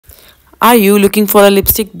Are you looking for a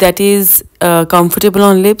lipstick that is comfortable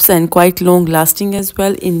on lips and quite long lasting as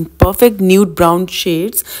well in perfect nude brown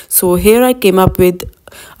shades? So here I came up with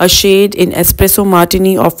a shade in Espresso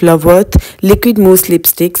Martini of Love Earth Liquid Mousse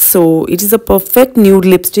lipstick. So it is a perfect nude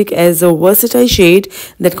lipstick as a versatile shade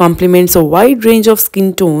that complements a wide range of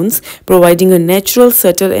skin tones, providing a natural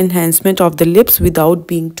subtle enhancement of the lips without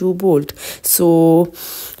being too bold. So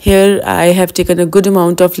here I have taken a good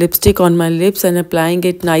amount of lipstick on my lips and applying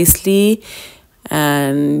it nicely,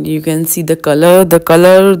 and you can see the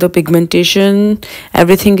pigmentation,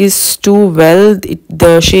 everything is too well.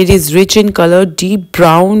 The shade is rich in color, deep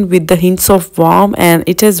brown with the hints of warm, and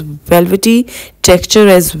it has velvety texture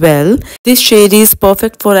as well. This shade is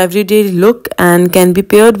perfect for everyday look and can be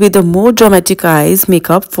paired with a more dramatic eyes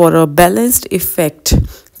makeup for a balanced effect.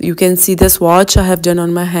 You can see the swatch I have done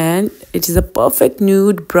on my hand. It is a perfect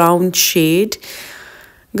nude brown shade.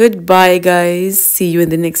 Goodbye guys, see you in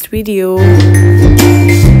the next video.